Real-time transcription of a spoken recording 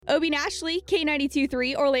Obie Nashley,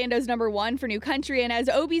 K92.3, Orlando's #1 for new country. And as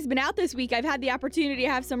Obie's been out this week, I've had the opportunity to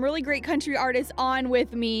have some really great country artists on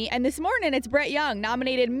with me. And this morning, it's Brett Young,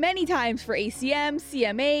 nominated many times for ACM,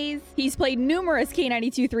 CMAs. He's played numerous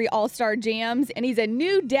K92.3 All-Star Jams, and he's a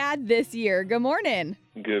new dad this year. Good morning.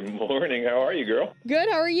 Good morning. How are you, girl? Good.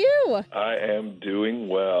 How are you? I am doing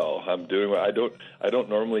well. I'm doing well. I don't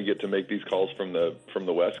normally get to make these calls from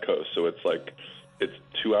the West Coast, so it's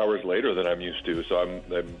 2 hours later than I'm used to. So I'm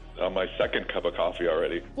on my second cup of coffee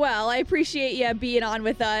already. Well, I appreciate you being on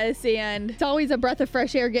with us, and it's always a breath of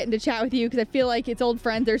fresh air getting to chat with you because I feel like it's old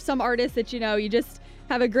friends. There's some artists that you just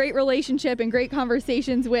have a great relationship and great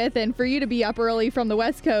conversations with, and for you to be up early from the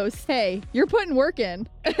West Coast, hey, you're putting work in.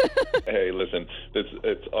 Hey, listen,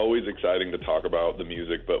 it's always exciting to talk about the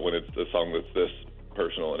music, but when it's a song that's this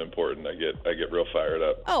personal and important, I get real fired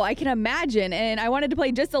up. Oh, I can imagine, and I wanted to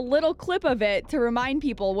play just a little clip of it to remind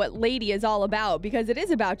people what Lady is all about, because it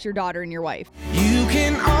is about your daughter and your wife. You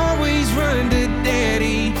can always run to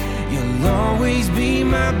daddy, you'll always be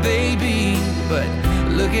my baby, but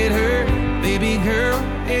look at her, baby girl,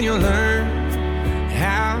 and you'll learn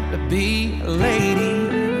how to be a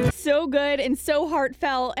lady. So good and so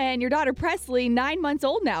heartfelt. And your daughter Presley, 9 months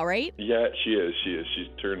old now, right? Yeah, she is.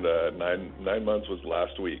 She turned 9 months was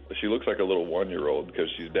last week. She looks like a little 1-year-old because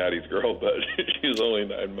she's daddy's girl, but she's only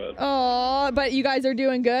 9 months. Oh, but you guys are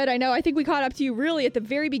doing good. I know. I think we caught up to you really at the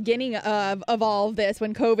very beginning of all of this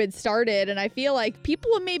when COVID started, and I feel like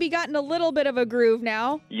people have maybe gotten a little bit of a groove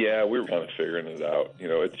now. Yeah, we're kind of figuring it out.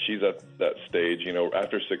 She's at that stage.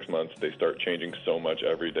 After 6 months, they start changing so much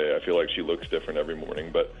every day. I feel like she looks different every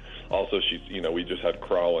morning, but also she's, we just had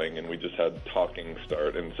crawling and we just had talking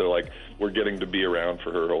start. And so we're getting to be around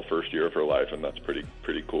for her whole first year of her life. And that's pretty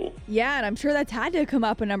cool. Yeah. And I'm sure that's had to come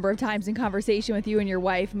up a number of times in conversation with you and your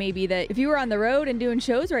wife, maybe that if you were on the road and doing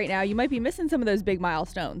shows right now, you might be missing some of those big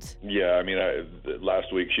milestones. Yeah. I mean,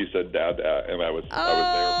 last week she said dad, and I was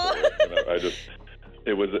there for it. And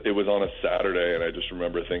It was on a Saturday, and I just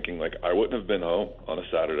remember thinking, I wouldn't have been home on a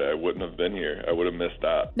Saturday. I wouldn't have been here. I would have missed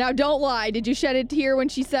that. Now, don't lie. Did you shed a tear when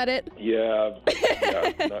she said it? Yeah,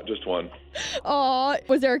 not just one. Aw,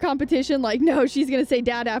 was there a competition? No, she's going to say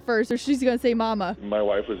Dada first, or she's going to say Mama? My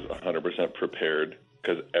wife was 100% prepared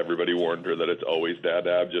because everybody warned her that it's always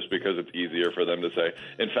Dada, just because it's easier for them to say.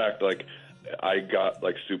 In fact, I got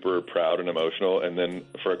super proud and emotional, and then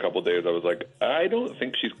for a couple of days I was like, I don't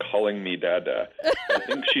think she's calling me Dada. I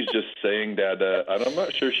think she's just saying Dada, and I'm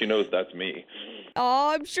not sure she knows that's me.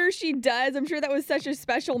 Oh, I'm sure she does. I'm sure that was such a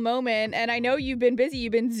special moment. And I know you've been busy.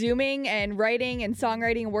 You've been Zooming and writing and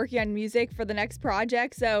songwriting and working on music for the next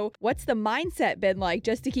project. So what's the mindset been like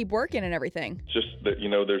just to keep working and everything? Just that,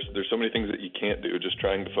 there's so many things that you can't do. Just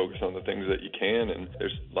trying to focus on the things that you can. And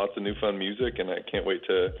there's lots of new fun music, and I can't wait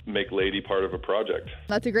to make Lady part of a project.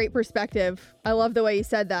 That's a great perspective. I love the way you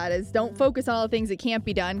said that, is don't focus on all the things that can't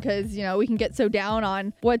be done, because, we can get so down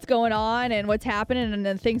on what's going on and what's happening and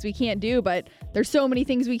the things we can't do. But there's so many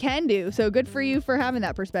things we can do. So good for you for having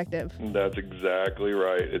that perspective. That's exactly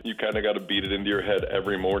right. You kind of got to beat it into your head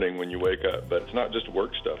every morning when you wake up. But it's not just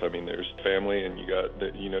work stuff. I mean, there's family, and you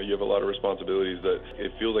have a lot of responsibilities that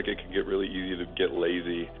it feels like it can get really easy to get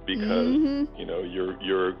lazy because,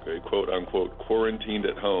 you're quote unquote quarantined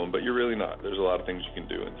at home, but you're really not. There's a lot of things you can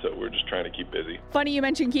do. And so we're just trying to keep busy. Funny you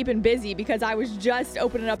mentioned keeping busy, because I was just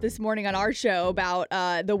opening up this morning on our show about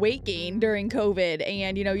the weight gain during COVID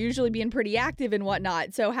and, usually being pretty active and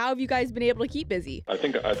whatnot. So how have you guys been able to keep busy? I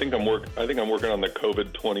think I'm working on the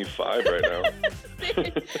COVID 25 right now.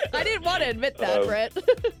 I didn't want to admit that, Brett.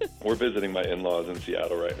 We're visiting my in-laws in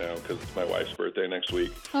Seattle right now because it's my wife's birthday next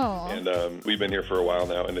week. Aww. And we've been here for a while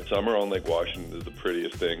now, and summer on Lake Washington is the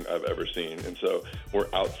prettiest thing I've ever seen. And so we're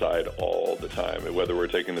outside all the time, and whether we're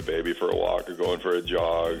taking the baby for a walk or going for a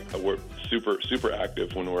jog, we're super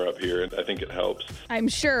active when we're up here, and I think it helps. I'm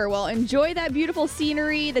sure. Well, enjoy that beautiful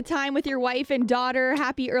scenery, the time with your wife and daughter.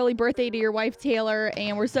 Happy early birthday to your wife, Taylor,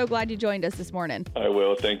 and we're so glad you joined us this morning. I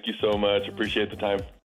will. Thank you so much. Appreciate the time.